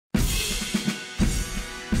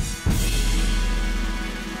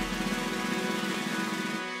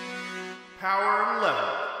Power level.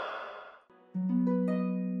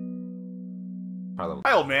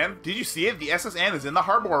 Hi, old man. Did you see it? The SSN is in the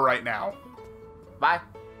harbor right now. Bye.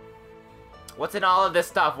 What's in all of this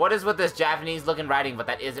stuff? What is with this Japanese-looking writing, but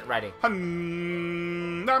that isn't writing?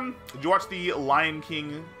 Did you watch the Lion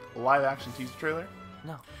King live-action teaser trailer?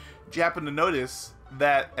 No. Did you happen to notice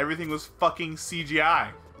that everything was fucking CGI?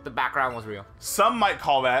 The background was real. Some might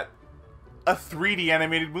call that a 3D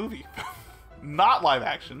animated movie. Not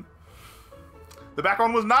live-action. The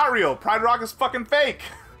background was not real. Pride Rock is fucking fake.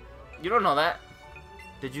 You don't know that.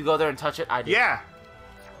 Did you go there and touch it? I did. Yeah.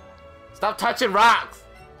 Stop touching rocks!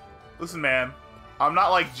 Listen, man. I'm not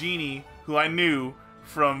like Jeannie, who I knew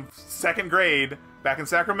from 2nd grade back in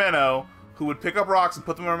Sacramento, who would pick up rocks and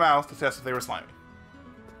put them in her mouth to test if they were slimy.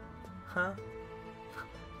 Huh?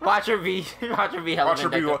 Watch her be. Watch her be. Watch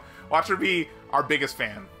her be our biggest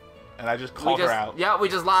fan. And I just called her out. Yeah, we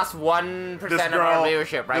just lost 1% of our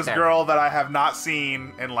viewership right there. This girl that I have not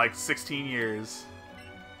seen in like 16 years.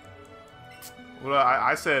 Well,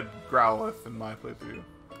 I said Growlithe in my playthrough.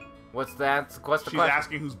 What's the question? She's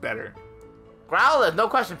asking who's better. Growlithe, no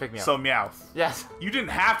question, pick me up. So Meowth. Yes. You didn't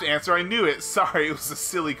have to answer, I knew it. Sorry, it was a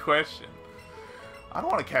silly question. I don't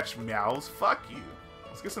want to catch Meows. Fuck you.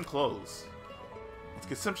 Let's get some clothes. Let's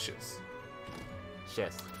get some shits.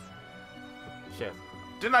 Shit. Shit.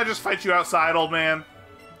 Didn't I just fight you outside, old man?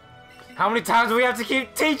 How many times do we have to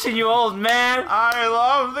keep teaching you, old man? I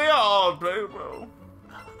love the old people.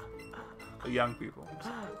 The young people.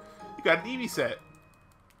 You got an Eevee set.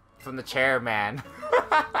 From the chairman.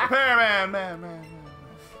 man.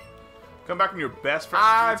 Come back from your best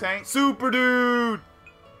friend in the tank. Super dude.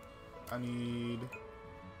 I need...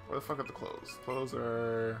 Where the fuck are the clothes? Clothes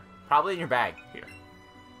are... Probably in your bag. Here.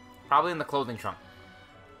 Probably in the clothing trunk.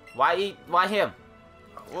 Why him?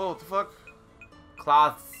 Whoa, what the fuck?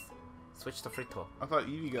 Cloths. Switch to Frito. I thought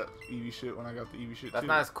Eevee got Eevee shit when I got the Eevee shit That's too.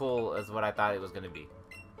 not as cool as what I thought it was gonna be.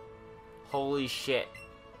 Holy shit.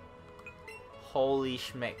 Holy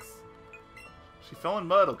schmicks. She fell in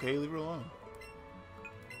mud, okay? Leave her alone. I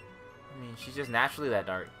mean, she's just naturally that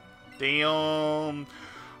dark. Damn.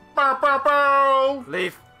 Bow, bow, bow.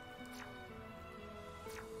 Leave.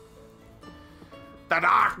 The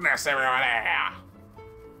darkness, everybody.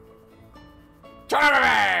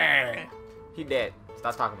 Charlie! He dead.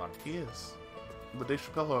 Stop talking about him. He is. But Dave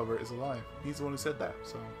Chappelle, however, is alive. He's the one who said that,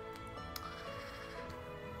 so...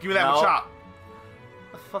 Give me that chop.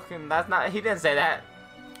 Fucking, that's not... He didn't say that.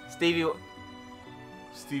 Stevie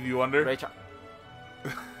Wonder? Ray Chop.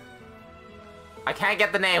 I can't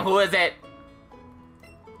get the name. Who is it?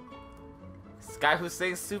 This guy who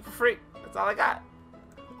sings Super Freak. That's all I got.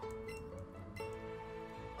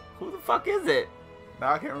 Who the fuck is it?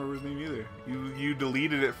 Now I can't remember his name either. You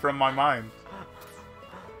deleted it from my mind.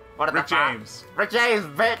 What Rick James. Rick James,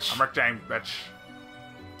 bitch. I'm Rick James, bitch.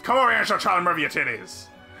 Come over here and show Charlie Murphy your titties.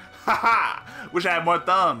 Haha! Wish I had more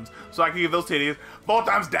thumbs so I could give those titties 4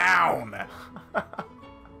 thumbs down.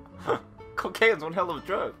 Cocaine's one hell of a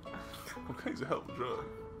drug. Cocaine's a hell of a drug.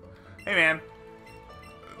 Hey man,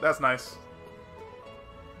 that's nice.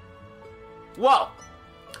 Whoa!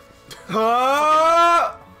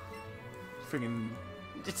 Freaking.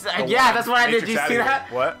 Yeah, that's what I did. Did you see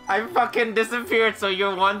that? What? I fucking disappeared, so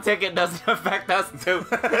your 1 ticket doesn't affect us too.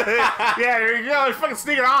 Yeah, here you go. You're fucking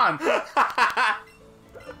sneaking on.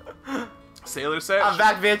 Sailor set. I'm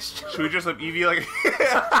back, bitch. Should we just have Eevee like?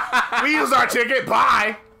 We used our ticket.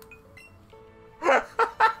 Bye.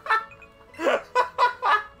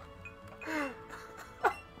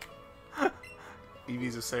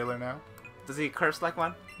 Eevee's a sailor now. Does he curse like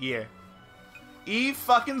one? Yeah. E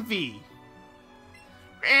fucking V.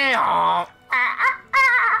 That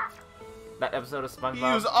episode of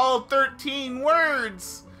SpongeBob. Use all 13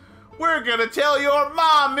 words. We're gonna tell your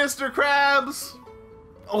mom, Mr. Krabs.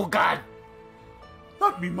 Oh God.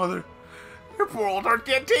 Not me, mother. Your poor old heart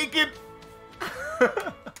can't take it.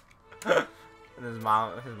 And his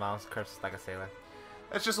mom's cursed like a sailor.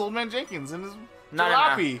 That's just Old Man Jenkins and his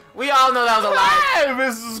No. We We all know that was a lie. Hi,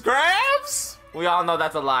 Mrs. Krabs. We all know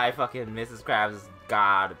that's a lie. Fucking Mrs. Krabs has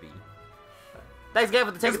gotta be. Thanks, Gabe,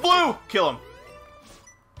 for the ticket. It's blue. Kill him.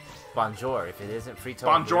 Bonjour. If it isn't free to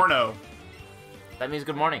Bongiorno. that means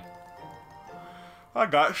good morning. I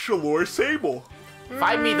got Shalor Sable.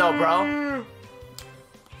 Fight me though, bro.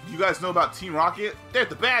 You guys know about Team Rocket? They're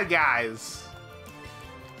the bad guys.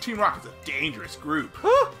 Team Rocket's a dangerous group.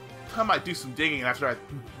 I might do some digging after I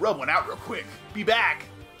rub one out real quick. Be back.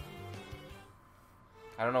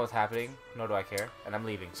 I don't know what's happening, nor do I care, and I'm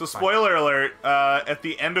leaving. So, Fine. spoiler alert, at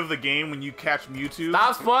the end of the game when you catch Mewtwo...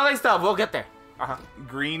 Stop spoiling stuff, we'll get there.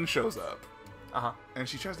 Green shows up. Uh-huh. And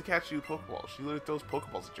she tries to catch you with Pokeballs. She literally throws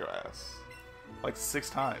Pokeballs at your ass. Like 6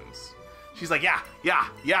 times. She's like, yeah.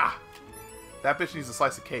 That bitch needs a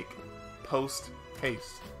slice of cake. Post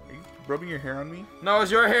haste. Are you rubbing your hair on me? No,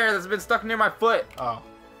 it's your hair that's been stuck near my foot. Oh,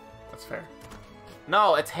 that's fair.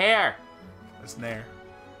 No, it's hair. That's nair.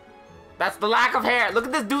 That's the lack of hair. Look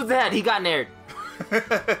at this dude's head. He got nared.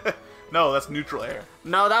 No, that's neutral hair.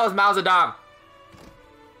 No, that was Mao Zedong.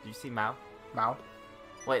 Did you see Mao? Mao?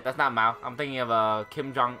 Wait, that's not Mao. I'm thinking of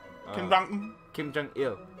Kim Jong. Kim Jong-un? Kim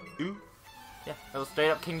Jong-il. Ooh. Yeah, that was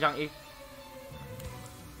straight up Kim Jong-il.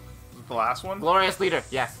 The last one? Glorious leader.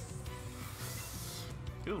 Yes.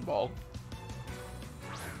 He was bald.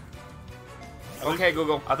 Okay,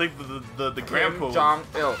 Google. I think the grandpa. Kim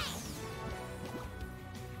Jong-il.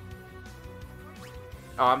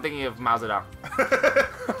 Oh, I'm thinking of Mao Zedong.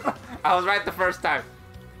 I was right the first time.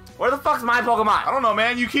 Where the fuck's my Pokemon? I don't know,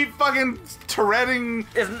 man. You keep fucking Touretting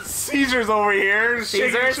Isn't Caesars over here.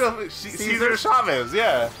 Caesars? Caesar Chavez,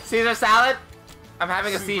 yeah. Caesar salad? I'm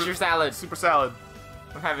having a Super- seizure salad. Super salad.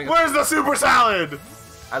 I'm having Where's the super salad?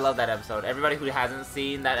 I love that episode. Everybody who hasn't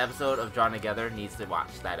seen that episode of Drawn Together needs to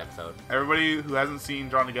watch that episode. Everybody who hasn't seen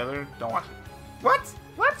Drawn Together, don't watch it. What?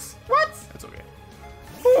 What? It's okay.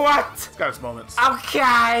 What? It's got its moments.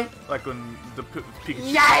 Okay. Like when the Pikachu.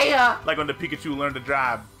 Yeah. Like when the Pikachu learned to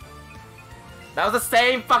drive. That was the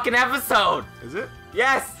same fucking episode. Is it?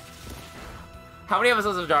 Yes. How many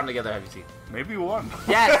episodes of Drawn Together have you seen? Maybe one.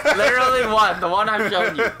 Yes, literally one. The one I'm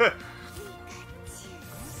showing you.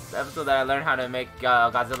 The episode that I learned how to make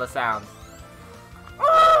Godzilla sounds.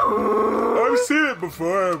 I've seen it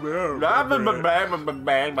before, man.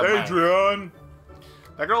 Adrian.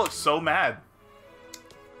 That girl looks so mad.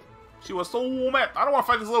 She was so mad. I don't want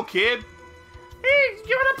to fight this little kid. Hey,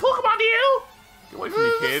 give it a Pokemon to you. Get away from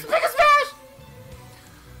me, kid. Pick a smash.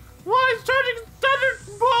 Why is charging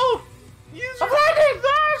Thunderbolt? Use Lightning!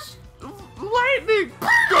 Dash! Lightning!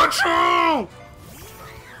 Pikachu!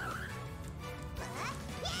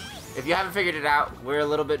 If you haven't figured it out, we're a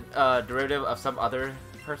little bit derivative of some other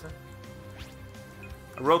person.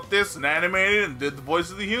 I wrote this and animated and did the voice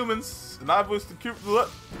of the humans. And I voiced the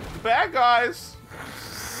bad guys.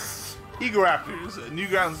 Egoraptors at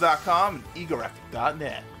newgrounds.com and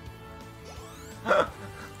egoraptor.net.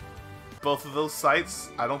 Both of those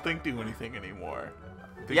sites, I don't think do anything anymore.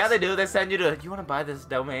 Yeah, they do. They send you to, you want to buy this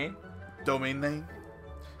domain? Domain name?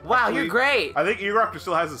 Wow, Actually, you're great. I think Egoraptor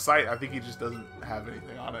still has a site. I think he just doesn't have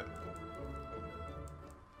anything on it.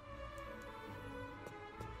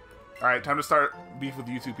 Alright, time to start beef with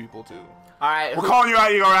YouTube people, too. Alright. We're calling you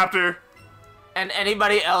out, Egoraptor! And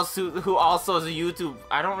anybody else who also is a YouTube,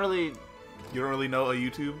 I don't really... You don't really know a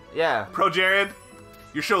YouTube? Yeah. Pro Jared,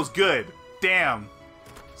 your show's good. Damn.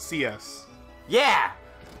 CS. Yeah!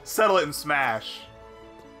 Settle it and smash.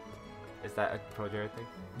 Is that a Pro Jared thing?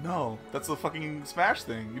 No, that's the fucking Smash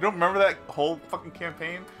thing. You don't remember that whole fucking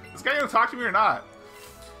campaign? This guy gonna talk to me or not?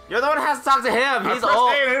 You're the one who has to talk to him. He's pressed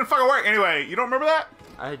old. A and it didn't fucking work. Anyway, you don't remember that?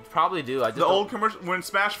 I probably do. I just The old commercial when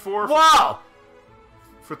Smash 4 Whoa!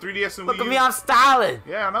 for 3DS and Look Wii at U. me, I'm styling.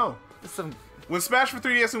 Yeah, I know. Some... When Smash for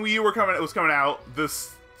 3DS and Wii U was coming out,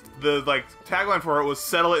 the like tagline for it was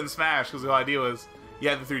 "Settle it and Smash" because the whole idea was you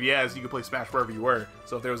had the 3DS, you could play Smash wherever you were.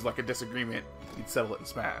 So if there was like a disagreement, you'd settle it and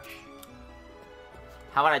Smash.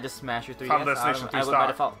 How about I just smash your 3DS? Final Destination 3 I would by stock.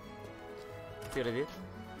 default. See what I did?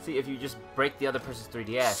 See, if you just break the other person's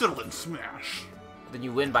 3DS, Settle it and Smash. then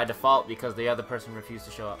you win by default because the other person refused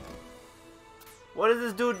to show up. What is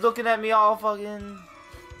this dude looking at me all fucking...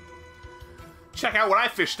 Check out what I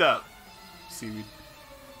fished up. Seaweed.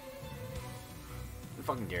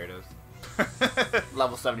 Fucking Gyarados.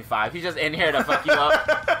 Level 75. He's just in here to fuck you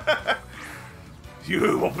up.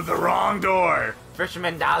 You opened the wrong door.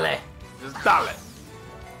 Fisherman Dale. Just dial it.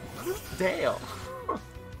 Damn.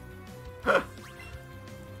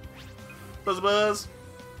 Buzz.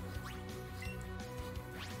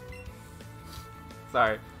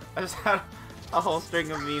 Sorry. I just had a whole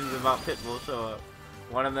string of memes about Pitbull show up.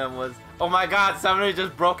 One of them was, oh my god, somebody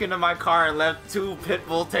just broke into my car and left 2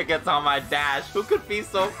 Pitbull tickets on my dash. Who could be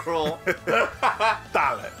so cruel?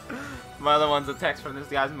 Dial it. My other one's a text from this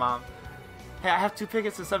guy's mom. Hey, I have 2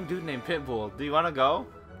 tickets to some dude named Pitbull. Do you want to go?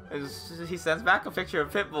 He sends back a picture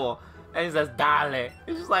of Pitbull. And he says, Dale.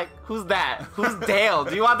 He's just like, who's that? Who's Dale?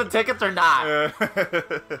 Do you want the tickets or not?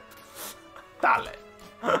 Dale.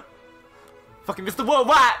 Fucking Mr.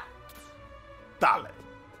 Worldwide. Dale.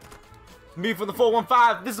 Me from the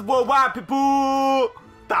 415. This is Worldwide, people.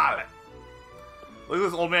 Dale. Look at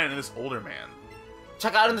this old man and this older man.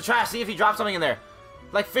 Check out in the trash. See if he dropped something in there.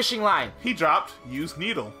 Like fishing line. He dropped used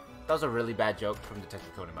needle. That was a really bad joke from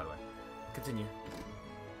Detective Conan, by the way. Continue.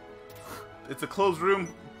 It's a closed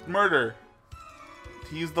room murder.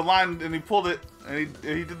 He used the line and he pulled it, and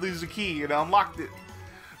he did lose the key and unlocked it.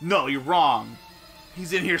 No, you're wrong.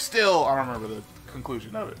 He's in here still. I don't remember the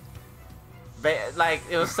conclusion of it. Like,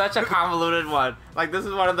 it was such a convoluted one. Like, this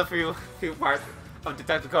is one of the few parts of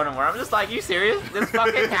Detective Conan where I'm just like, you serious? This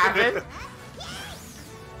fucking happened?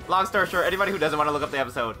 Long story short, anybody who doesn't want to look up the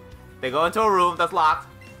episode, they go into a room that's locked,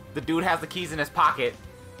 the dude has the keys in his pocket,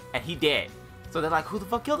 and he dead. So they're like, who the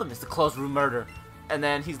fuck killed him? It's the closed room murder. And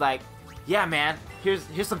then he's like, yeah, man, here's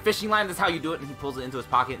some fishing line, that's how you do it, and he pulls it into his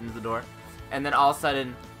pocket, into the door. And then all of a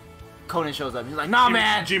sudden, Conan shows up, he's like, nah,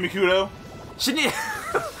 man! Jimmy Kudo? Shouldn't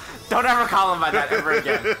Don't ever call him by that ever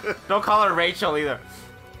again. Don't call her Rachel either.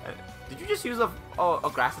 Did you just use a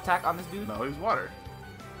grass attack on this dude? No, he's water.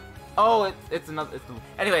 Oh,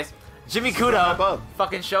 anyways, Jimmy Kudo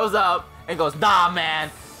fucking shows up and goes, nah, man,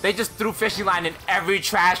 they just threw fishing line in every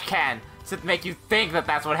trash can to make you think that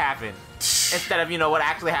that's what happened. Instead of, you know, what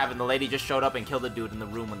actually happened. The lady just showed up and killed the dude in the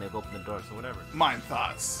room when they opened the door, so whatever. Mind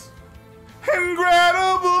thoughts.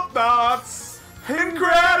 Incredible thoughts.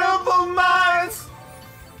 Incredible minds.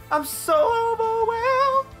 I'm so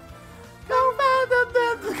overwhelmed.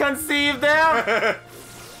 Don't conceive them.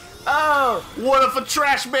 Oh. What if a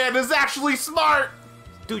trash man is actually smart?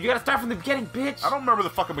 Dude, you gotta start from the beginning, bitch. I don't remember the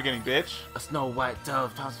fucking beginning, bitch. A snow white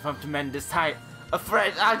dove tosses from tremendous height. A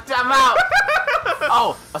fresh, I'm out.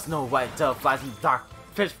 Oh, a snow white dove flies in the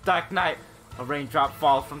pitch dark night. A raindrop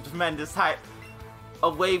falls from tremendous height. A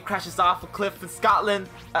wave crashes off a cliff in Scotland.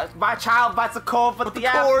 My child bites a core, but the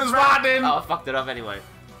core is rotten. Oh, I fucked it up anyway.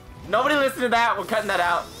 Nobody listened to that. We're cutting that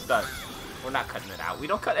out. Done. We're not cutting it out. We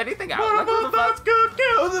don't cut anything out. Like, that's good.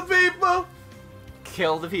 Kill the people.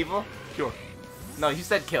 Kill the people? Sure. No, you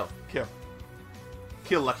said kill. Kill.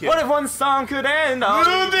 Kill like kill. What if one song could end on...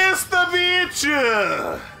 Do this the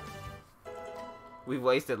bitch. We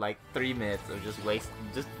wasted like 3 minutes of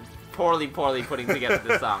just poorly putting together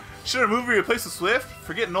this song. Should a movie replace the Swift?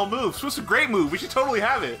 Forget an old move. Swift's a great move. We should totally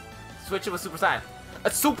have it. Switch it with Supersonic.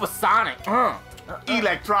 A Supersonic.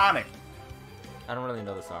 Electronic. I don't really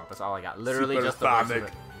know the song. That's all I got. Literally just the words of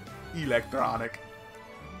it. Electronic.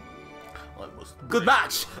 Good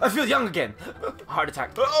match. I feel young again. Heart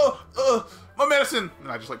attack. My medicine.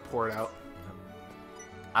 And I just like pour it out.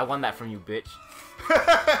 I won that from you, bitch.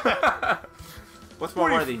 What's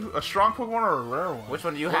more worthy? A strong Pokemon or a rare one? Which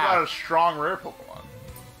one do you have? have? What about a strong rare Pokemon?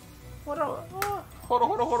 Hold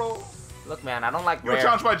on. Look, man, I don't like rare. You were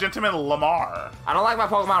challenged by Gentleman Lamar. I don't like my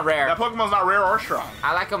Pokemon rare. That Pokemon's not rare or strong.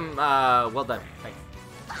 I like them, well done. Thanks.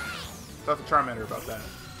 Talk to Charmander about that.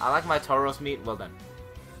 I like my Tauros meat, well done.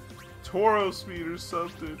 Tauros meat or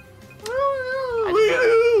something. We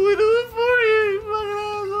do it for you.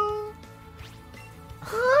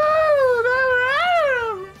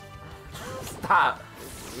 Stop.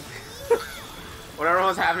 Whatever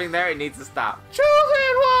was happening there, it needs to stop.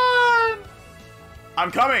 Chosen one!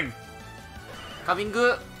 I'm coming! Coming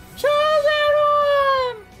good. Chosen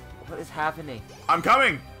one! What is happening? I'm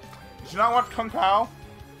coming! Did you not watch Kung Pao?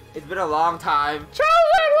 It's been a long time.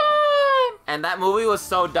 Chosen one! And that movie was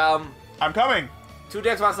so dumb. I'm coming! 2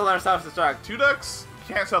 Dicks wants to learn self-destruct. 2 Ducks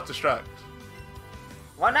can't self-destruct.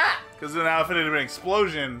 Why not? Because then if it had been an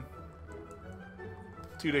explosion,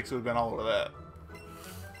 2 Dicks would have been all over that.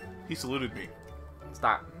 He saluted me.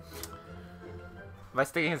 Stop. By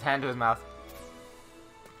sticking his hand to his mouth.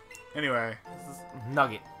 Anyway. This is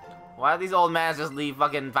Nugget. Why do these old mans just leave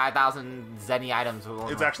fucking 5,000 Zenny items?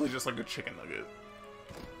 It's actually just like a chicken nugget.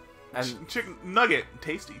 And chicken nugget,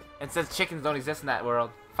 tasty. And since chickens don't exist in that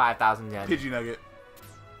world, 5,000 yen. Pidgey nugget.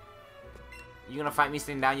 You gonna fight me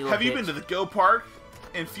sitting down, you little Have you been to the Go Park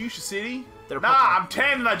in Fuchsia City? Nah, I'm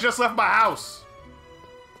 10 and I just left my house.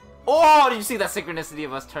 Oh, did you see that synchronicity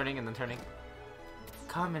of us turning and then turning?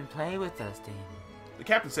 Come and play with us, Damon. The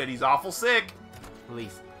captain said he's awful sick.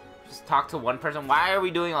 Please. Just talk to one person. Why are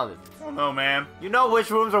we doing all this? I don't know, man. You know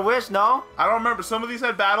which rooms are which, no? I don't remember. Some of these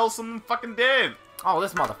had battles, some of them fucking did. Oh,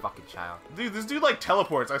 this motherfucking child. Dude, this dude like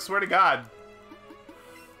teleports, I swear to God.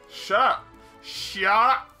 Shut up. Shut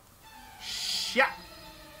up. Shut.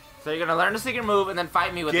 So you're gonna learn the secret move and then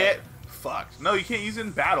fight me with it. Get fucked. No, you can't use it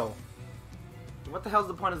in battle. What the hell's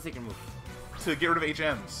the point of the secret move? To get rid of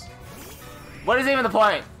HMs. What is even the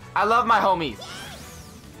point? I love my homies.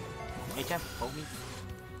 HM? Homies?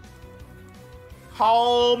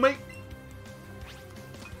 Homie.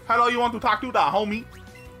 Hello, you want to talk to the homie?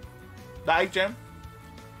 The HM?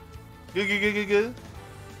 Good.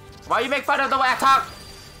 Why you make fun of the way I talk?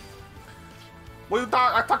 What you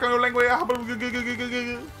talk? I talk in your language. Have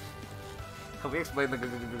we explained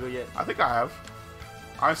the yet? I think I have.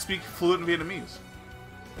 I speak fluent Vietnamese.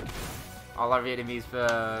 All our Vietnamese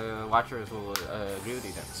watchers will agree with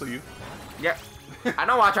you then. So you? Yep. I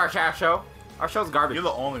don't watch our trash show. Our show's garbage. You're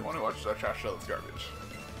the only one who watches our trash show that's garbage.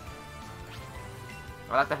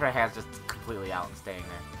 I like that her hair's just completely out and staying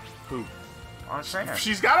there. Who? On a trainer.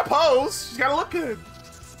 She's got to pose. She's got to look good.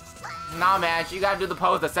 Nah, man. You gotta do the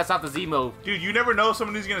pose that sets off the Z move. Dude, you never know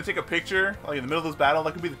somebody's going to take a picture, like in the middle of this battle.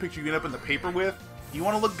 That could be the picture you end up in the paper with. You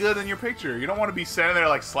want to look good in your picture. You don't want to be standing there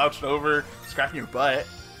like slouched over, scratching your butt.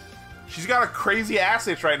 She's got a crazy ass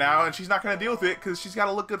itch right now, and she's not going to deal with it because she's got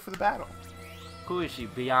to look good for the battle. Who is she?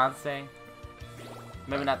 Beyonce?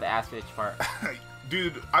 Maybe not the ass itch part.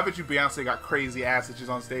 Dude, I bet you Beyonce got crazy ass itches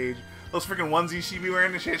on stage. Those freaking onesies she be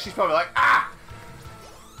wearing and shit, she's probably like, ah!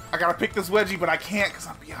 I gotta pick this wedgie, but I can't because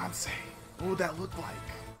I'm Beyonce. What would that look like?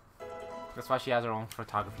 That's why she has her own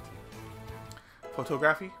photography team.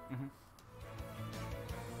 Photography? Mm-hmm.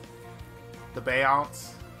 The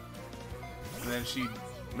Beyonce. And then she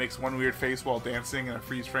makes one weird face while dancing in a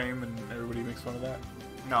freeze frame, and everybody makes fun of that.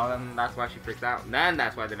 No, then that's why she freaks out. Then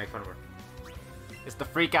that's why they make fun of her. It's the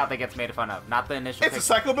freak out that gets made fun of, not the initial It's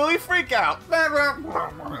picture. A psychobilly freak out.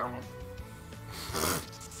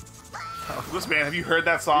 Listen, man, have you heard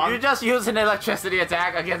that song? You just used an electricity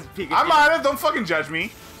attack against Pikachu. I might have. Don't fucking judge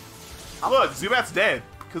me. Look, Zubat's dead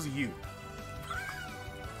because of you.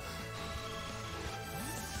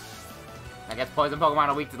 I guess poison Pokemon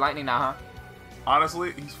are weak to lightning now, huh?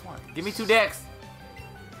 Honestly, he's fine. Give me 2 dicks.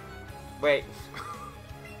 Wait.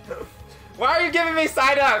 Why are you giving me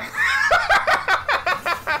side up?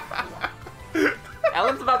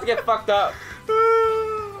 Ellen's about to get fucked up.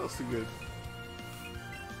 That's too good.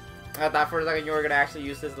 I thought for a second you were gonna actually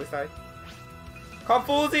use this side.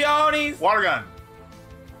 Confusiones! Water gun.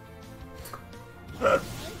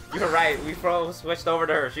 You're right. We switched over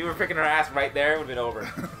to her. She was freaking her ass right there. It would have been over.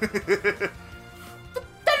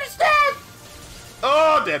 Understand?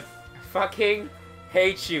 Oh, dead. Fucking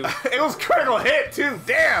hate you. It was critical hit too.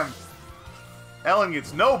 Damn. Ellen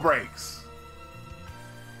gets no breaks.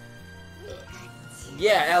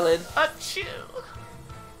 Yeah, Ellen. Achoo.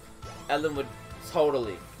 Ellen would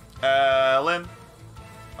totally. Ellen.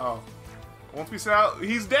 Oh. Once we set out,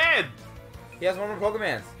 he's dead. He has one more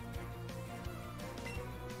Pokemans.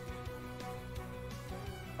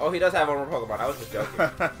 Oh, he does have one more Pokemon. I was just joking.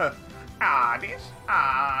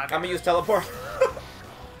 I'm gonna use Teleport.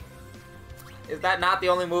 Is that not the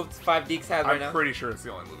only move 5 Deeks has right now? I'm pretty sure it's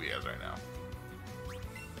the only move he has right now.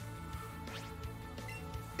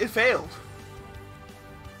 It failed.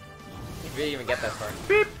 You didn't even get that far.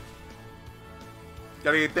 Beep.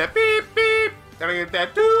 Gotta get that beep beep. Gotta get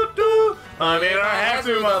that doo doo. I'm in our hands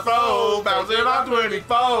to my foe, bouncing on 20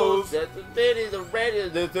 foes. This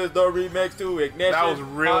is the remix to Ignition. That was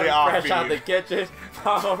really fresh out the kitchen.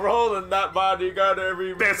 I'm rolling that bodyguard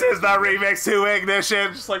every. This is the remix to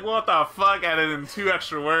Ignition. Just like what the fuck? Added in 2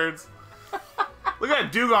 extra words. Look at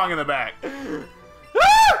that dugong in the back.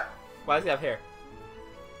 Why does he have hair?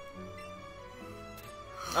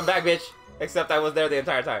 I'm back, bitch. Except I was there the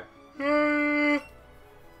entire time.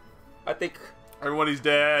 I think everybody's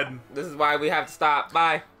dead. This is why we have to stop.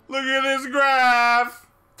 Bye. Look at this graph.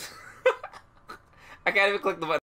 I can't even click the button.